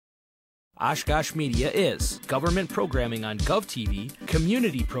Oshkosh Media is government programming on GovTV,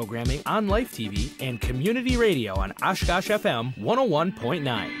 community programming on Life TV, and community radio on Oshkosh FM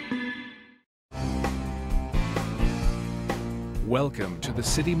 101.9. Welcome to the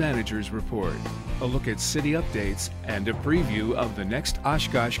City Manager's Report, a look at city updates and a preview of the next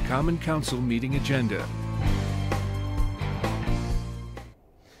Oshkosh Common Council meeting agenda.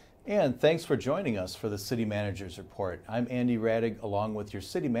 And thanks for joining us for the City Manager's Report. I'm Andy Radig, along with your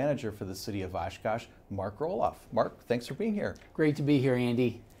City Manager for the City of Oshkosh, Mark Roloff. Mark, thanks for being here. Great to be here,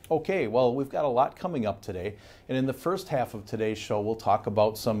 Andy. Okay, well, we've got a lot coming up today, and in the first half of today's show, we'll talk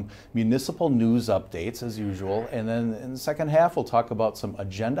about some municipal news updates, as usual, and then in the second half, we'll talk about some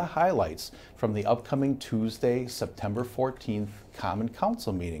agenda highlights from the upcoming Tuesday, September 14th Common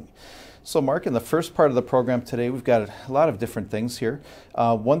Council meeting. So, Mark, in the first part of the program today, we've got a lot of different things here.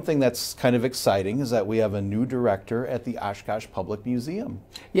 One thing that's kind of exciting is that we have a new director at the Oshkosh Public Museum.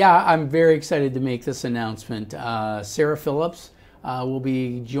 Yeah, I'm very excited to make this announcement. Sarah Phillips will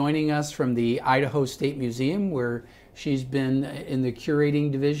be joining us from the Idaho State Museum, where she's been in the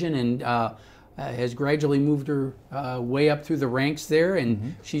curating division and has gradually moved her way up through the ranks there.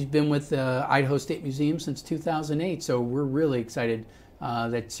 And she's been with the Idaho State Museum since 2008, so we're really excited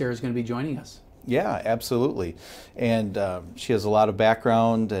that Sarah's going to be joining us. Yeah, absolutely. And she has a lot of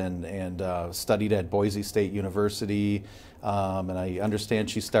background and studied at Boise State University. And I understand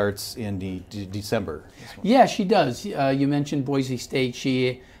she starts in December. Yeah, she does. You mentioned Boise State.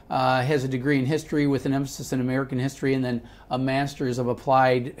 She has a degree in history with an emphasis in American history and then a master's of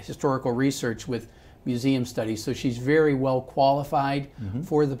applied historical research with museum studies. So she's very well qualified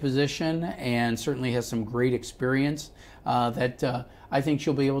for the position and certainly has some great experience that I think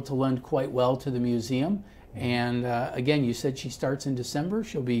she'll be able to lend quite well to the museum. And again, you said she starts in December.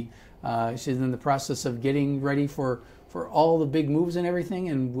 She'll be she's in the process of getting ready for all the big moves and everything,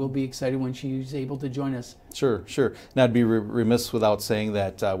 and we'll be excited when she's able to join us. Sure, sure. And I'd be remiss without saying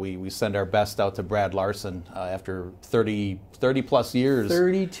that we send our best out to Brad Larson after 30 plus years.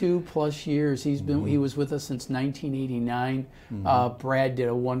 32 plus years. He was with us since 1989. Brad did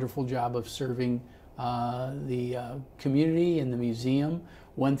a wonderful job of serving the community and the museum.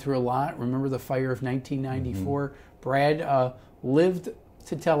 Went through a lot. Remember the fire of 1994? Brad lived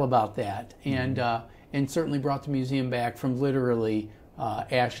to tell about that, and certainly brought the museum back from literally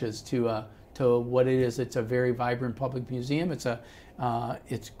ashes to what it is. It's a very vibrant public museum.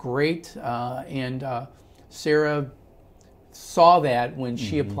 It's great, and Sarah saw that when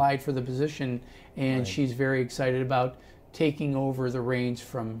she applied for the position, and she's very excited about taking over the reins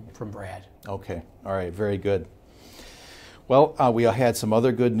from Brad. Okay, all right, very good. Well, we had some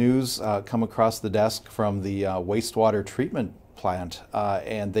other good news come across the desk from the wastewater treatment plant,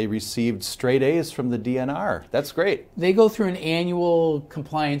 and they received straight A's from the DNR. That's great. They go through an annual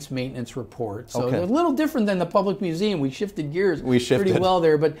compliance maintenance report, so they're a little different than the public museum. We shifted gears pretty well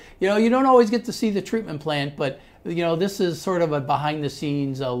there, but you don't always get to see the treatment plant, but this is sort of a behind the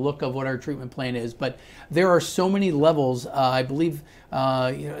scenes look of what our treatment plant is. But there are so many levels. I believe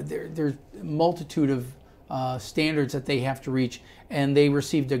there's a multitude of standards that they have to reach, and they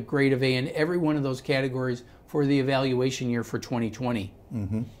received a grade of A in every one of those categories for the evaluation year for 2020.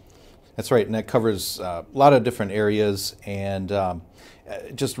 That's right, and that covers a lot of different areas, and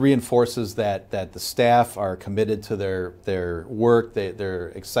just reinforces that the staff are committed to their work. They're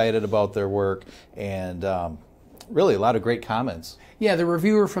excited about their work, and really a lot of great comments. Yeah, the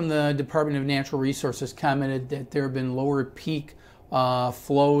reviewer from the Department of Natural Resources commented that there have been lower peak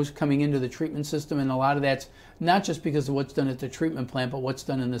flows coming into the treatment system, and a lot of that's not just because of what's done at the treatment plant, but what's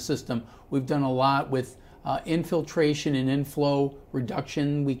done in the system. We've done a lot with infiltration and inflow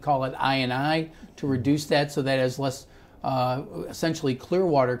reduction. We call it I&I, to reduce that so that has less essentially clear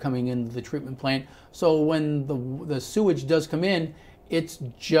water coming into the treatment plant. So when the sewage does come in, it's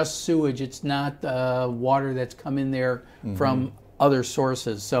just sewage. It's not water that's come in there from other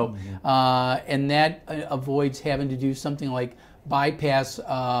sources. So and that avoids having to do something like bypass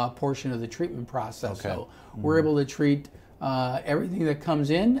portion of the treatment process. So we're able to treat everything that comes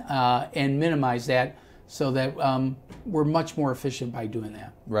in and minimize that, so that we're much more efficient by doing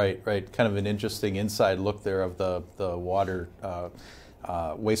that. Right. Kind of an interesting inside look there of the water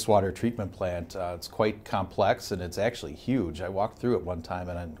wastewater treatment plant. It's quite complex, and it's actually huge. I walked through it one time,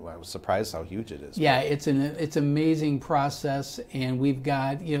 and I was surprised how huge it is. Yeah, it's an amazing process, and we've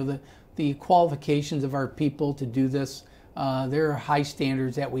got the qualifications of our people to do this. There are high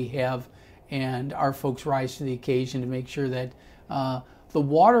standards that we have, and our folks rise to the occasion to make sure that the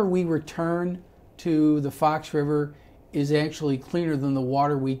water we return to the Fox River is actually cleaner than the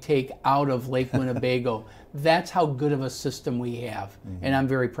water we take out of Lake Winnebago. that's how good of a system we have, and I'm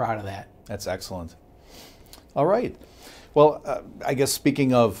very proud of that. That's excellent. All right. Well, I guess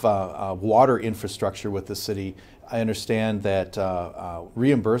speaking of water infrastructure with the city, I understand that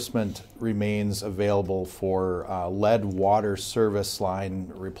reimbursement remains available for lead water service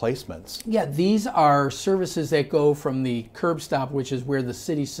line replacements. Yeah, these are services that go from the curb stop, which is where the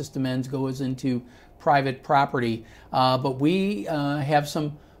city system ends, goes into private property. But we have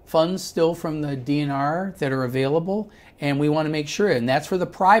some funds still from the DNR that are available, and we want to make sure, and that's for the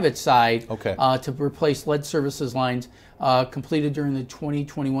private side, to replace lead services lines completed during the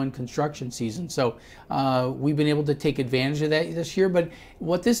 2021 construction season. So we've been able to take advantage of that this year. But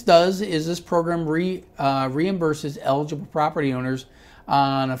what this does is this program reimburses eligible property owners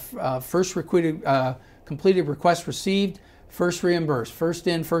on a first completed request received, first reimbursed, first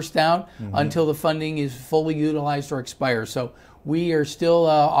in, first out, until the funding is fully utilized or expires. So we are still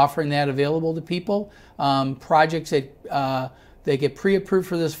offering that available to people. Projects that they get pre-approved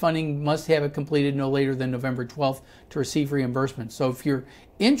for this funding must have it completed no later than November 12th to receive reimbursement. So if you're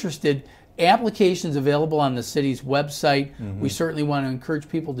interested, applications available on the city's website. We certainly want to encourage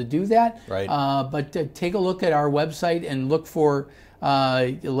people to do that. Right. But take a look at our website and look for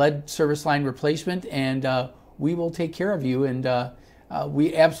lead service line replacement, and we will take care of you. And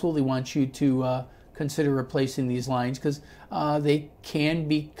we absolutely want you to consider replacing these lines, because they can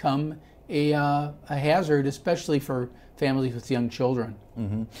become a hazard, especially for families with young children.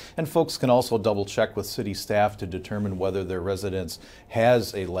 And folks can also double check with city staff to determine whether their residence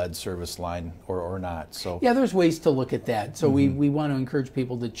has a lead service line or not. So yeah, there's ways to look at that. So we want to encourage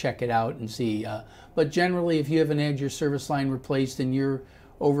people to check it out and see. But generally, if you haven't had your service line replaced and you're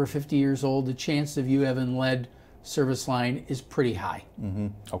over 50 years old, the chance of you having lead service line is pretty high.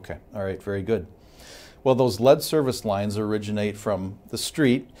 Okay, all right, very good. Well, those lead service lines originate from the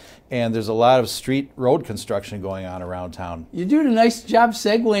street, and there's a lot of street road construction going on around town. You're doing a nice job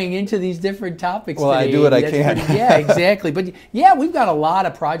segueing into these different topics well, today. I do what I can. Yeah, exactly. But yeah, we've got a lot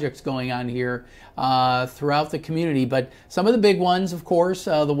of projects going on here throughout the community. But some of the big ones, of course,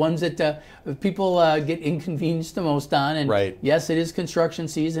 the ones that people get inconvenienced the most on. And right. Yes, it is construction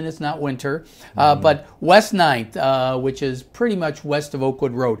season. It's not winter. But West 9th, which is pretty much west of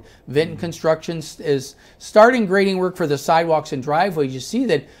Oakwood Road, Vinton Construction is starting grading work for the sidewalks and driveways. You see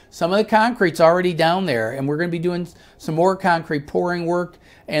that some of the concrete's already down there, and we're going to be doing some more concrete pouring work,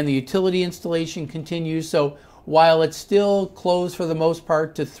 and the utility installation continues. So while it's still closed for the most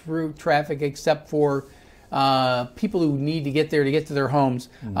part to through traffic, except for people who need to get there to get to their homes,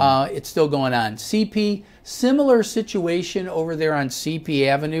 it's still going on. CP, similar situation over there on CP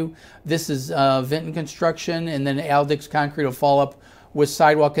Avenue. This is Vinton Construction, and then Aldix Concrete will follow up with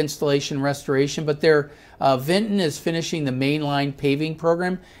sidewalk installation restoration. But Vinton is finishing the mainline paving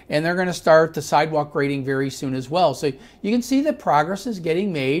program, and they're going to start the sidewalk grading very soon as well. So you can see that progress is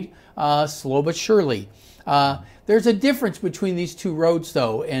getting made, slow but surely. There's a difference between these two roads,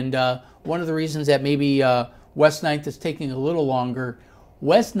 though, and one of the reasons that maybe West 9th is taking a little longer,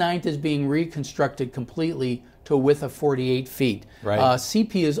 West 9th is being reconstructed completely to a width of 48 feet. Right.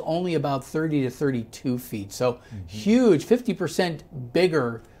 CP is only about 30 to 32 feet, so huge, 50%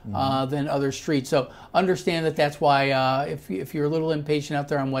 bigger than other streets. So understand that that's why if you're a little impatient out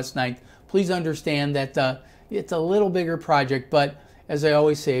there on West 9th, please understand that it's a little bigger project, but as I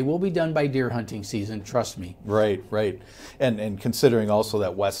always say, we'll be done by deer hunting season, trust me. Right, right. And considering also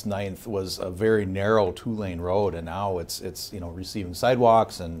that West 9th was a very narrow 2-lane road, and now it's receiving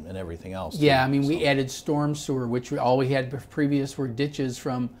sidewalks and everything else. Yeah, I mean, we added storm sewer, which all we had previous were ditches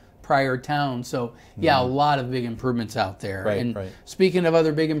from prior town. So yeah, a lot of big improvements out there. Right, and right. Speaking of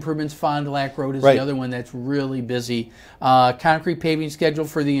other big improvements, Fond du Lac Road is Right. the other one that's really busy. Concrete paving scheduled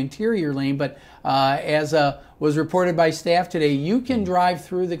for the interior lane, but as was reported by staff today, you can drive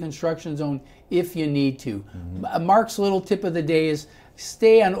through the construction zone if you need to. Mark's little tip of the day is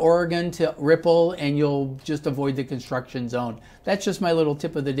stay on Oregon to Ripple, and you'll just avoid the construction zone. That's just my little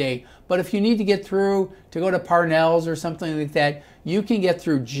tip of the day. But if you need to get through to go to Parnell's or something like that, you can get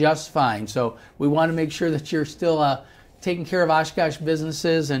through just fine. So we want to make sure that you're still taking care of Oshkosh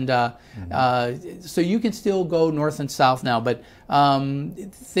businesses, and so you can still go north and south now. But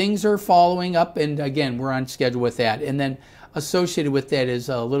things are following up, and again, we're on schedule with that. And then associated with that is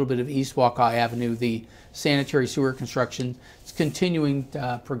a little bit of East Waukau Avenue, the sanitary sewer construction. It's continuing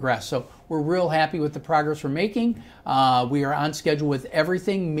to progress. So we're real happy with the progress we're making. We are on schedule with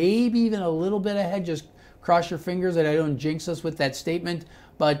everything, maybe even a little bit ahead. Just cross your fingers that I don't jinx us with that statement.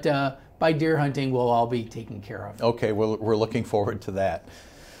 But by deer hunting, we'll all be taken care of. Okay, we're looking forward to that.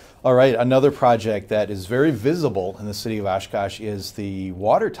 All right, another project that is very visible in the city of Oshkosh is the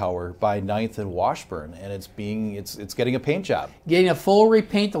water tower by 9th and Washburn, and it's getting a paint job. Getting a full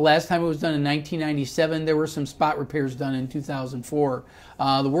repaint. The last time it was done in 1997. There were some spot repairs done in 2004.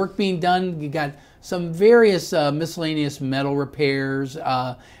 The work being done, you got some various miscellaneous metal repairs,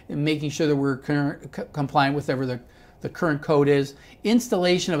 making sure that we're compliant with whatever the current code is.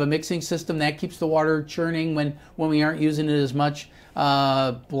 Installation of a mixing system that keeps the water churning when we aren't using it as much.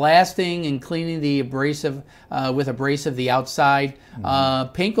 Blasting and cleaning the abrasive with abrasive the outside.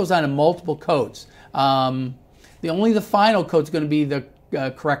 Paint goes on in multiple coats. The final coat's going to be the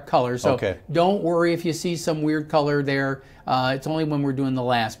correct color. So don't worry if you see some weird color there. It's only when we're doing the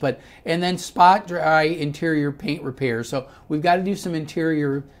last. And then spot dry interior paint repair. So we've got to do some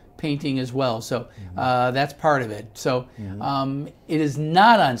interior painting as well. So that's part of it. So it is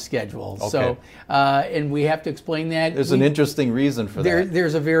not on schedule. So and we have to explain that. There's an interesting reason for that.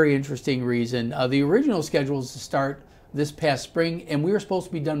 There's a very interesting reason. The original schedule is to start this past spring, and we were supposed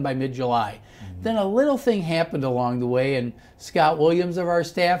to be done by mid-July. Then a little thing happened along the way, and Scott Williams of our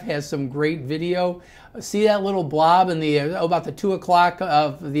staff has some great video. See that little blob in the about the 2 o'clock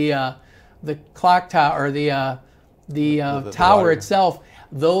of the clock tower, or the tower itself.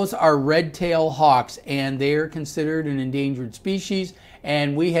 Those are red-tailed hawks, and they are considered an endangered species,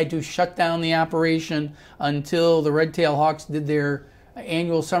 and we had to shut down the operation until the red-tailed hawks did their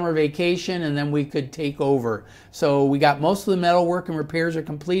annual summer vacation, and then we could take over. So we got most of the metal work and repairs are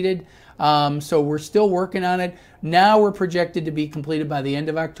completed, so we're still working on it. Now we're projected to be completed by the end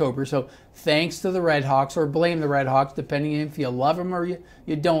of October, so thanks to the Red Hawks, or blame the Red Hawks, depending if you love them or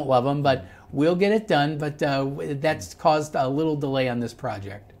you don't love them, but we'll get it done, but that's caused a little delay on this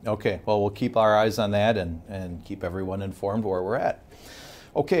project. Okay, well, we'll keep our eyes on that and keep everyone informed where we're at.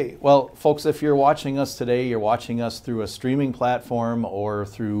 Okay, well, folks, if you're watching us today, you're watching us through a streaming platform or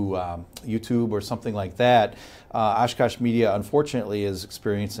through YouTube or something like that, Oshkosh Media, unfortunately, is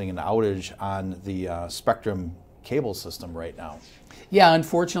experiencing an outage on the Spectrum cable system right now. Yeah,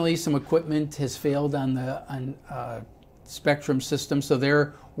 unfortunately, some equipment has failed on the Spectrum system, so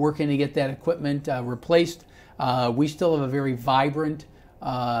they're working to get that equipment replaced. We still have a very vibrant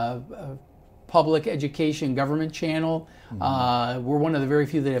public education government channel. We're one of the very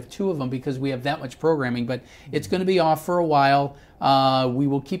few that have 2 of them because we have that much programming, but it's going to be off for a while. We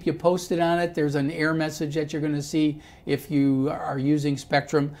will keep you posted on it. There's an error message that you're going to see if you are using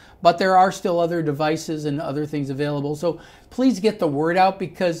Spectrum, but there are still other devices and other things available. So please get the word out,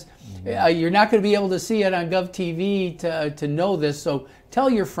 because you're not going to be able to see it on GovTV to know this. So tell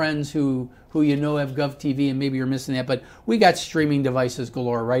your friends who you know have GovTV, and maybe you're missing that. But we got streaming devices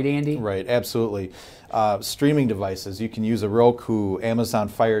galore, right, Andy? Right, absolutely. Streaming devices. You can use a Roku, Amazon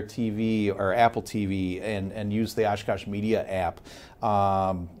Fire TV, or Apple TV, and use the Oshkosh Media app.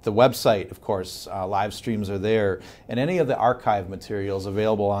 The website, of course, live streams are there, and any of the archive materials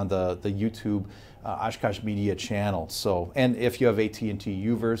available on the YouTube Oshkosh Media channel. So, and if you have AT&T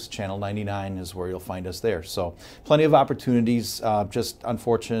UVerse, channel 99 is where you'll find us there. So plenty of opportunities, just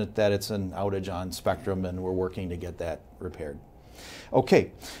unfortunate that it's an outage on Spectrum, and we're working to get that repaired.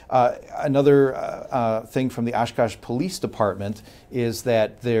 Okay, another thing from the Oshkosh Police Department is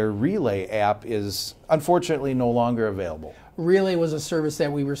that their Relay app is unfortunately no longer available. Relay was a service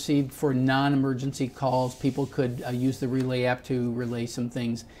that we received for non-emergency calls. People could use the Relay app to relay some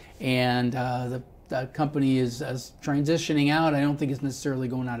things, and the company is transitioning out. I don't think it's necessarily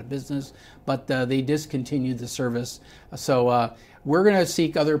going out of business, but they discontinued the service. So we're going to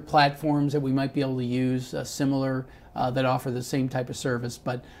seek other platforms that we might be able to use similar that offer the same type of service.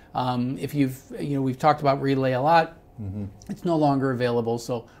 But if we've talked about Relay a lot. It's no longer available,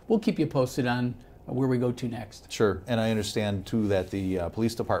 so we'll keep you posted on where we go to next. Sure, and I understand too that the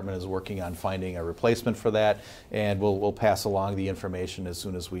police department is working on finding a replacement for that, and we'll pass along the information as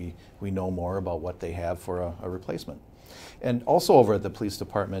soon as we know more about what they have for a replacement. And also over at the police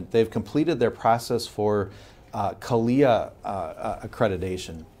department, they've completed their process for CALEA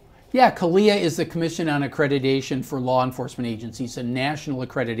accreditation. Yeah, CALEA is the Commission on Accreditation for Law Enforcement Agencies, a national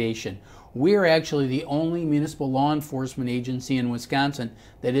accreditation. We're actually the only municipal law enforcement agency in Wisconsin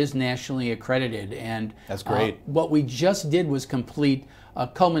that is nationally accredited. And that's great. What we just did was complete a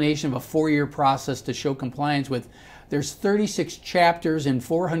culmination of a 4-year process to show compliance with. There's 36 chapters and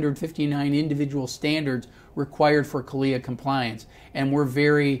 459 individual standards required for CALEA compliance, and we're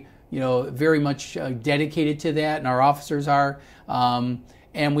very much dedicated to that, and our officers are.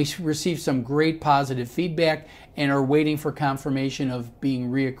 And we received some great positive feedback and are waiting for confirmation of being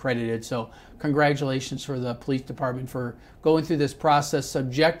reaccredited. So congratulations for the police department for going through this process,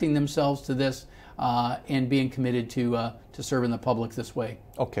 subjecting themselves to this, and being committed to serving the public this way.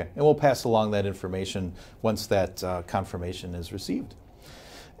 Okay, and we'll pass along that information once that confirmation is received.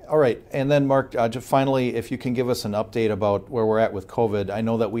 All right, and then Mark, just finally, if you can give us an update about where we're at with COVID. I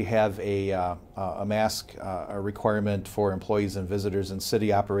know that we have a mask requirement for employees and visitors in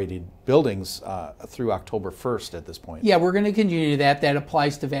city-operated buildings through October 1st at this point. Yeah, we're going to continue that. That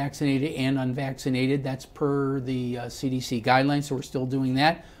applies to vaccinated and unvaccinated. That's per the CDC guidelines, so we're still doing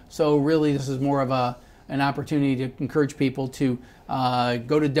that. So really, this is more of an opportunity to encourage people to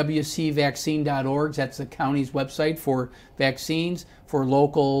go to wcvaccine.org. That's the county's website for vaccines, for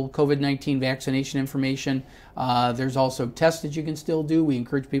local COVID-19 vaccination information. There's also tests that you can still do. We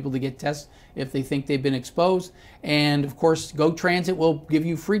encourage people to get tests if they think they've been exposed. And of course, Go Transit will give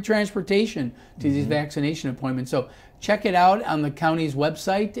you free transportation to these vaccination appointments. So check it out on the county's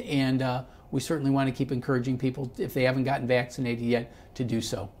website, and we certainly want to keep encouraging people, if they haven't gotten vaccinated yet, to do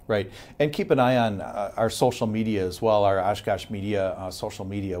so. Right, and keep an eye on our social media as well, our Oshkosh Media social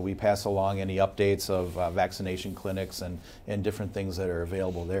media. We pass along any updates of vaccination clinics and different things that are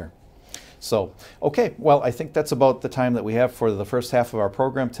available there. So, okay, well, I think that's about the time that we have for the first half of our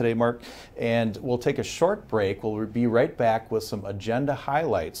program today, Mark, and we'll take a short break. We'll be right back with some agenda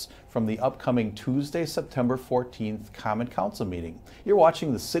highlights from the upcoming Tuesday, September 14th Common Council meeting. You're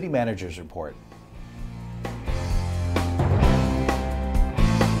watching the City Manager's Report.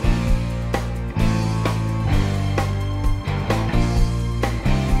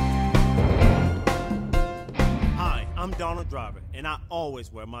 Driver, and I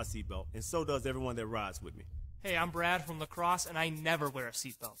always wear my seatbelt, and so does everyone that rides with me. Hey, I'm Brad from La Crosse, and I never wear a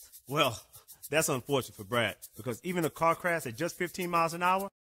seatbelt. Well, that's unfortunate for Brad, because even a car crash at just 15 miles an hour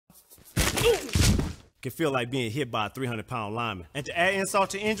can feel like being hit by a 300-pound lineman. And to add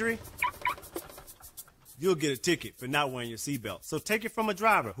insult to injury, you'll get a ticket for not wearing your seatbelt. So take it from a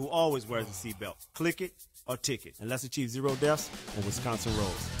driver who always wears a seatbelt. Click it or ticket, and let's achieve 0 deaths on Wisconsin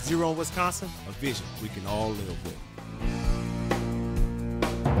roads. Zero in Wisconsin, a vision we can all live with.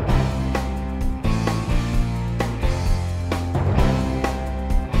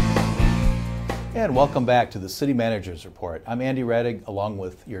 And welcome back to the City Manager's Report. I'm Andy Radig, along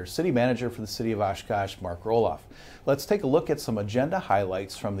with your City Manager for the City of Oshkosh, Mark Roloff. Let's take a look at some agenda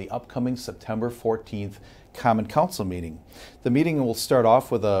highlights from the upcoming September 14th Common Council meeting. The meeting will start off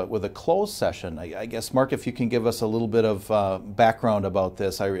with a closed session. I guess, Mark, if you can give us a little bit of background about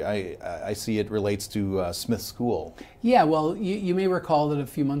this. I see it relates to Smith School. Yeah, well, you may recall that a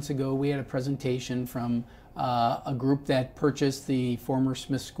few months ago we had a presentation from a group that purchased the former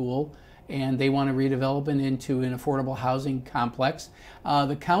Smith School, and they want to redevelop it into an affordable housing complex.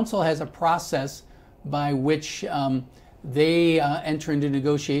 The council has a process by which they enter into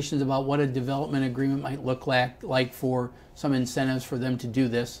negotiations about what a development agreement might look like for some incentives for them to do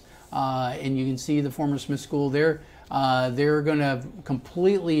this. And you can see the former Smith School there. They're going to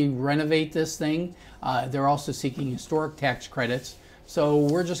completely renovate this thing. They're also seeking historic tax credits. So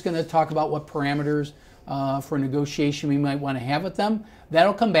we're just going to talk about what parameters for negotiation we might want to have with them.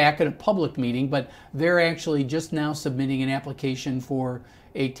 That'll come back at a public meeting, but they're actually just now submitting an application for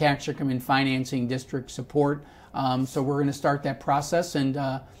a tax increment financing district support. So we're going to start that process and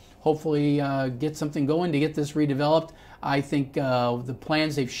hopefully get something going to get this redeveloped. I think the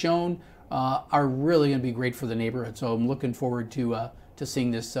plans they've shown are really going to be great for the neighborhood. So I'm looking forward to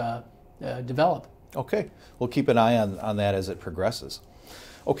seeing this develop. Okay, we'll keep an eye on that as it progresses.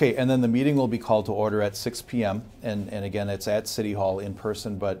 Okay, and then the meeting will be called to order at 6 p.m. And again, it's at City Hall in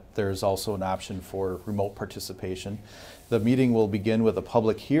person, but there's also an option for remote participation. The meeting will begin with a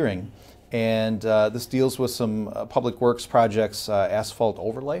public hearing, and this deals with some public works projects, asphalt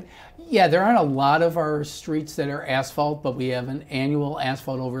overlay. Yeah, there aren't a lot of our streets that are asphalt, but we have an annual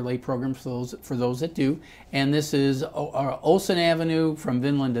asphalt overlay program for those that do. And this is Olson Avenue from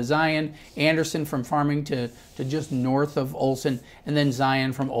Vinland to Zion, Anderson from Farming to just north of Olson, and then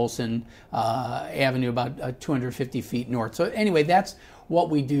Zion from Olson Avenue about 250 feet north. So anyway, that's what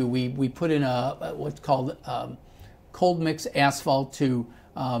we do. We put in what's called cold mix asphalt to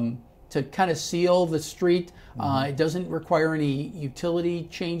kind of seal the street. It doesn't require any utility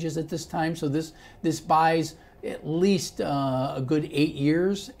changes at this time, so this buys at least a good 8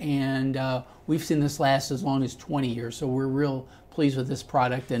 years, and we've seen this last as long as 20 years, so we're real pleased with this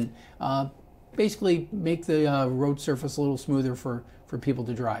product, and basically make the road surface a little smoother for people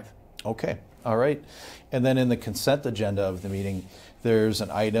to drive. Okay, all right. And then in the consent agenda of the meeting, there's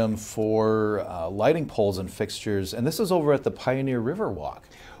an item for lighting poles and fixtures, and this is over at the Pioneer River Walk.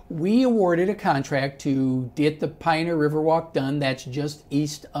 We awarded a contract to get the Pioneer River Walk done. That's just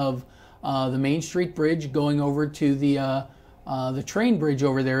east of the Main Street Bridge going over to the the train bridge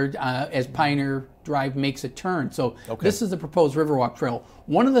over there as Pioneer Drive makes a turn. So this is the proposed Riverwalk Trail.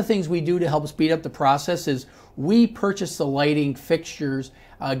 One of the things we do to help speed up the process is we purchase the lighting fixtures,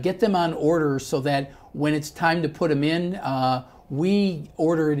 get them on order so that when it's time to put them in, we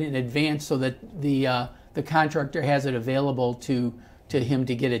order it in advance so that the contractor has it available to him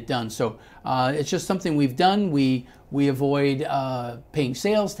to get it done. So it's just something we've done. We avoid paying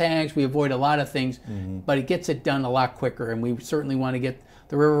sales tax. We avoid a lot of things, but it gets it done a lot quicker. And we certainly want to get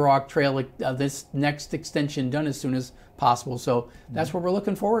the Riverwalk Trail, this next extension, done as soon as possible. So that's what we're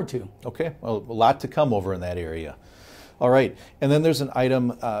looking forward to. Okay, well, a lot to come over in that area. All right, and then there's an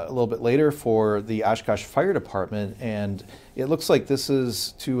item a little bit later for the Oshkosh Fire Department, and it looks like this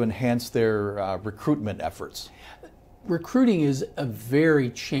is to enhance their recruitment efforts. Recruiting is a very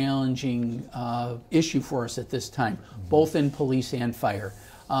challenging issue for us at this time, both in police and fire.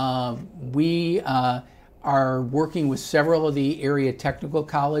 We are working with several of the area technical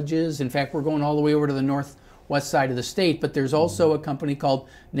colleges. In fact, we're going all the way over to the northwest side of the state, but there's also a company called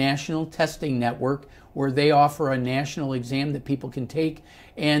National Testing Network where they offer a national exam that people can take,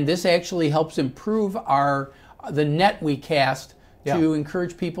 and this actually helps improve the net we cast to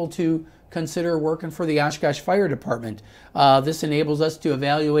encourage people to consider working for the Oshkosh Fire Department. This enables us to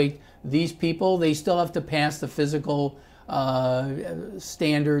evaluate these people. They still have to pass the physical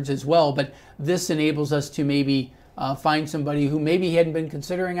standards as well, but this enables us to maybe find somebody who maybe hadn't been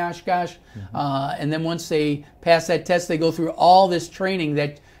considering Oshkosh, and then once they pass that test, they go through all this training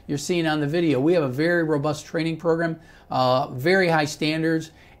that you're seeing on the video. We have a very robust training program, very high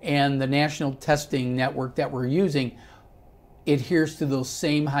standards, and the national testing network that we're using adheres to those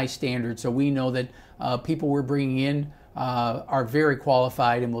same high standards. So we know that people we're bringing in are very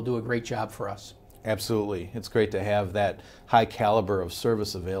qualified and will do a great job for us. Absolutely. It's great to have that high caliber of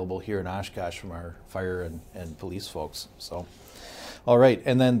service available here in Oshkosh from our fire and police folks. So, all right,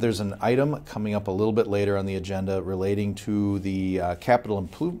 and then there's an item coming up a little bit later on the agenda relating to the capital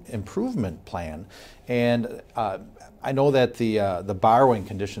improvement plan. And I know that the borrowing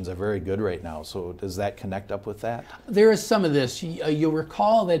conditions are very good right now, so does that connect up with that? There is some of this. You'll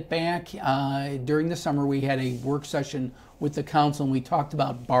recall that back during the summer we had a work session with the council and we talked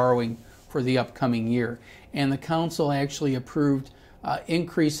about borrowing for the upcoming year. And the council actually approved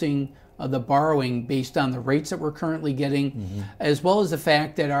increasing the borrowing based on the rates that we're currently getting, as well as the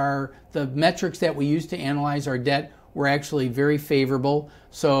fact that the metrics that we use to analyze our debt were actually very favorable.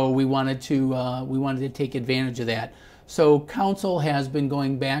 So we wanted to take advantage of that. So council has been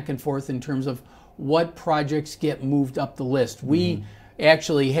going back and forth in terms of what projects get moved up the list. We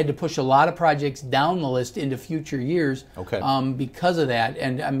actually had to push a lot of projects down the list into future years because of that,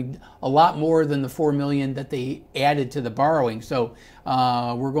 and I mean a lot more than the $4 million that they added to the borrowing. So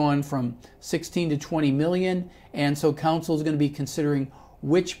we're going from 16 to 20 million, and so council is going to be considering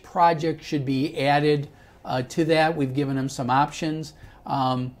which project should be added to that. We've given them some options.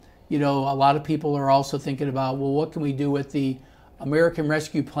 You know, a lot of people are also thinking about, well, what can we do with the American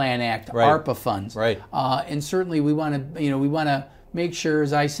Rescue Plan Act, ARPA funds? Right. And certainly we want to make sure,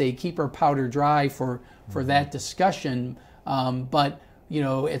 as I say, keep our powder dry for that discussion. But you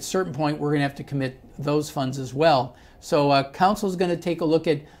know, at a certain point, we're going to have to commit those funds as well. So council is going to take a look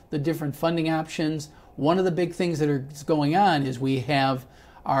at the different funding options. One of the big things that is going on is we have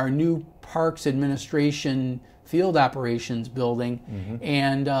our new Parks Administration field operations building,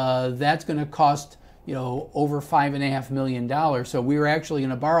 and that's going to cost over $5.5 million. So we were actually going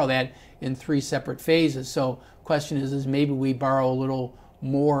to borrow that in 3 separate phases. So question is maybe we borrow a little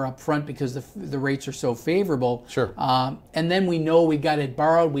more up front because the rates are so favorable. Sure. And then we know we got it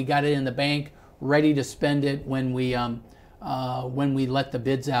borrowed, we got it in the bank, ready to spend it when we let the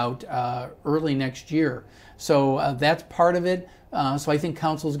bids out early next year. So that's part of it. So I think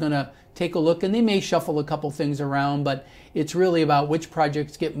council is going to take a look, and they may shuffle a couple things around, but it's really about which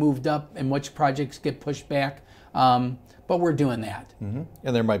projects get moved up and which projects get pushed back. But we're doing that. And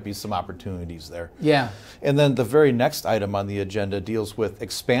there might be some opportunities there. Yeah. And then the very next item on the agenda deals with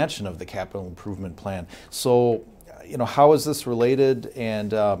expansion of the capital improvement plan. So, how is this related,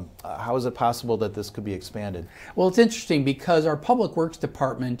 and how is it possible that this could be expanded? Well, it's interesting because our Public Works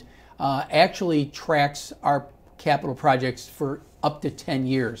Department actually tracks our capital projects for up to 10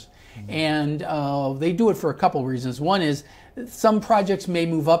 years. And they do it for a couple reasons. One is some projects may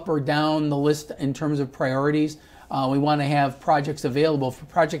move up or down the list in terms of priorities. We want to have projects available. If a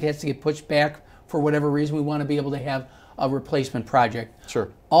project has to get pushed back for whatever reason, we want to be able to have a replacement project.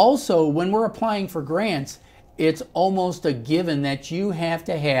 Sure. Also, when we're applying for grants, it's almost a given that you have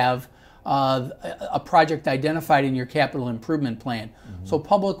to have a project identified in your capital improvement plan. So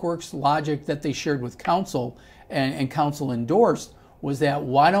Public Works logic that they shared with council and council endorsed was that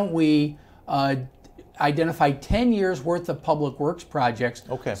why don't we identify 10 years worth of public works projects,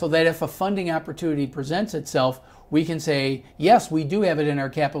 so that if a funding opportunity presents itself, we can say, yes, we do have it in our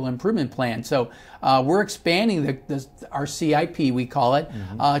capital improvement plan. So we're expanding our CIP, we call it,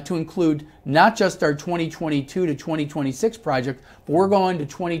 to include not just our 2022 to 2026 project, but we're going to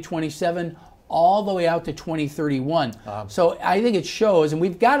 2027 all the way out to 2031. So I think it shows, and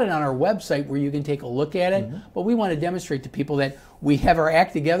we've got it on our website where you can take a look at it, but we want to demonstrate to people that we have our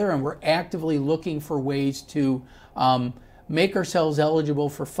act together and we're actively looking for ways to make ourselves eligible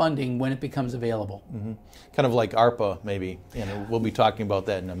for funding when it becomes available. Kind of like ARPA, maybe. We'll be talking about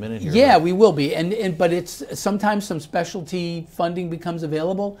that in a minute here. Yeah, we will be. But it's sometimes some specialty funding becomes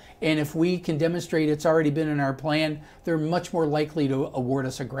available, and if we can demonstrate it's already been in our plan, they're much more likely to award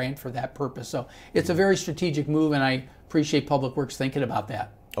us a grant for that purpose. So it's a very strategic move, and I appreciate Public Works thinking about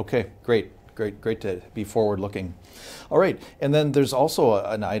that. Okay, great. Great to be forward-looking. All right, and then there's also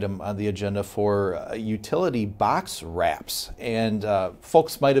an item on the agenda for utility box wraps. And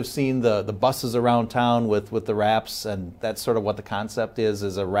folks might have seen the buses around town with the wraps, and that's sort of what the concept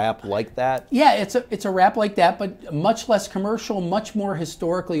is a wrap like that? Yeah, it's a wrap like that, but much less commercial, much more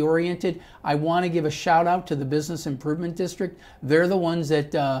historically oriented. I want to give a shout out to the Business Improvement District. They're the ones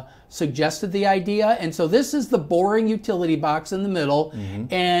that suggested the idea. And so this is the boring utility box in the middle.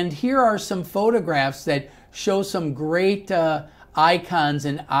 And here are some photographs that show some great icons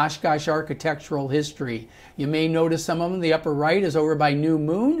in Oshkosh architectural history. You may notice some of them. The upper right is over by New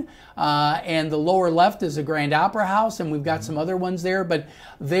Moon, and the lower left is the Grand Opera House, and we've got some other ones there. But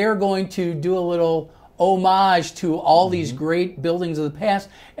they're going to do a little homage to all these great buildings of the past,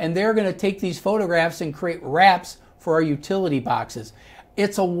 and they're going to take these photographs and create wraps for our utility boxes.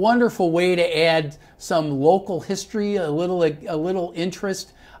 It's a wonderful way to add some local history, a little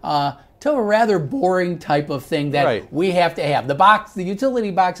interest to a rather boring type of thing that we have to have. The utility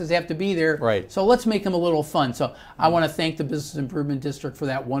boxes have to be there, so let's make them a little fun. So I want to thank the Business Improvement District for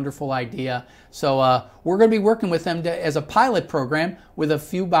that wonderful idea. So we're going to be working with them as a pilot program with a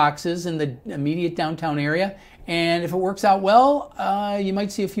few boxes in the immediate downtown area. And if it works out well, you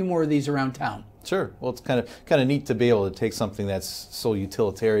might see a few more of these around town. Sure. Well, it's kind of neat to be able to take something that's so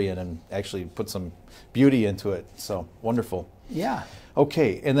utilitarian and actually put some beauty into it. So wonderful. Yeah.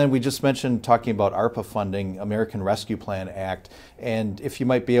 Okay, and then we just mentioned talking about ARPA funding, American Rescue Plan Act, and if you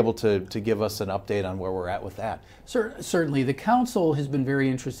might be able to give us an update on where we're at with that. Certainly. The council has been very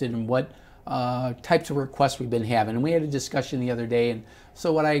interested in what types of requests we've been having, and we had a discussion the other day, and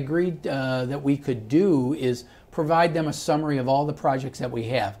so what I agreed that we could do is provide them a summary of all the projects that we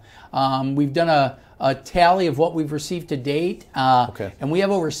have. We've done a tally of what we've received to date, and we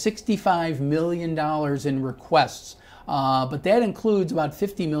have over $65 million in requests. But that includes about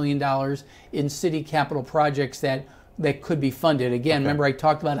 $50 million in city capital projects that could be funded. Again, remember I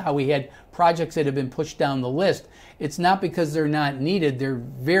talked about how we had projects that have been pushed down the list. It's not because they're not needed. They're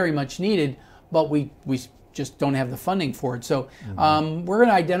very much needed, but we just don't have the funding for it. So we're going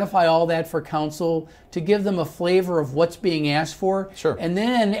to identify all that for council to give them a flavor of what's being asked for. And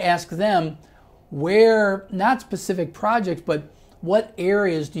then ask them where, not specific projects, but what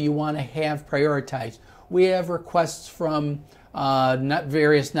areas do you want to have prioritized? We have requests from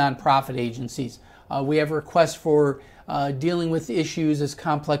various nonprofit agencies. We have requests for dealing with issues as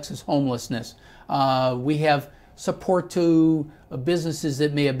complex as homelessness. We have support to businesses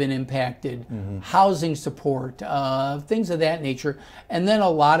that may have been impacted, housing support, things of that nature. And then a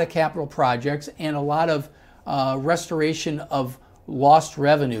lot of capital projects and a lot of restoration of lost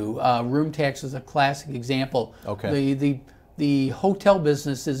revenue. Room tax is a classic example. The hotel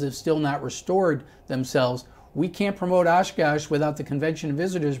businesses have still not restored themselves. We can't promote Oshkosh without the Convention and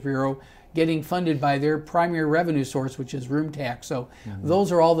Visitors Bureau getting funded by their primary revenue source, which is room tax. So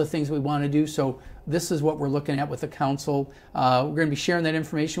those are all the things we want to do. So this is what we're looking at with the council. We're going to be sharing that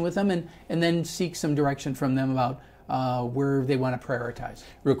information with them and then seek some direction from them about where they want to prioritize.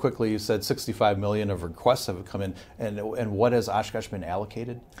 Real quickly, you said $65 million of requests have come in, and what has Oshkosh been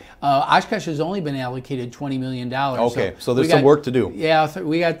allocated? Oshkosh has only been allocated $20 million. Okay, so there's some work to do. Yeah,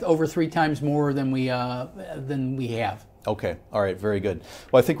 we got over 3 times more than we have. Okay, all right, very good.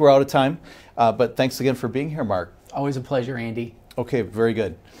 Well, I think we're out of time, but thanks again for being here, Mark. Always a pleasure, Andy. Okay, very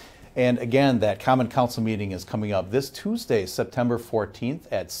good. And again, that Common Council meeting is coming up this Tuesday, September 14th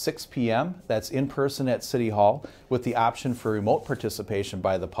at 6 p.m. That's in person at City Hall. with the option for remote participation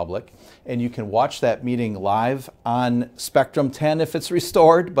by the public. And you can watch that meeting live on Spectrum 10 if it's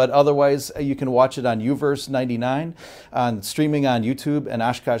restored, but otherwise you can watch it on UVerse 99, on streaming on YouTube and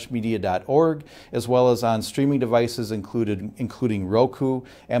OshkoshMedia.org, as well as on streaming devices including Roku,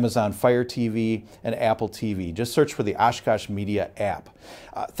 Amazon Fire TV, and Apple TV. Just search for the Oshkosh Media app.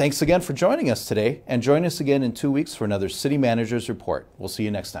 Thanks again for joining us today, and join us again in 2 weeks for another City Manager's Report. We'll see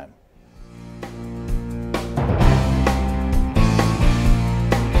you next time.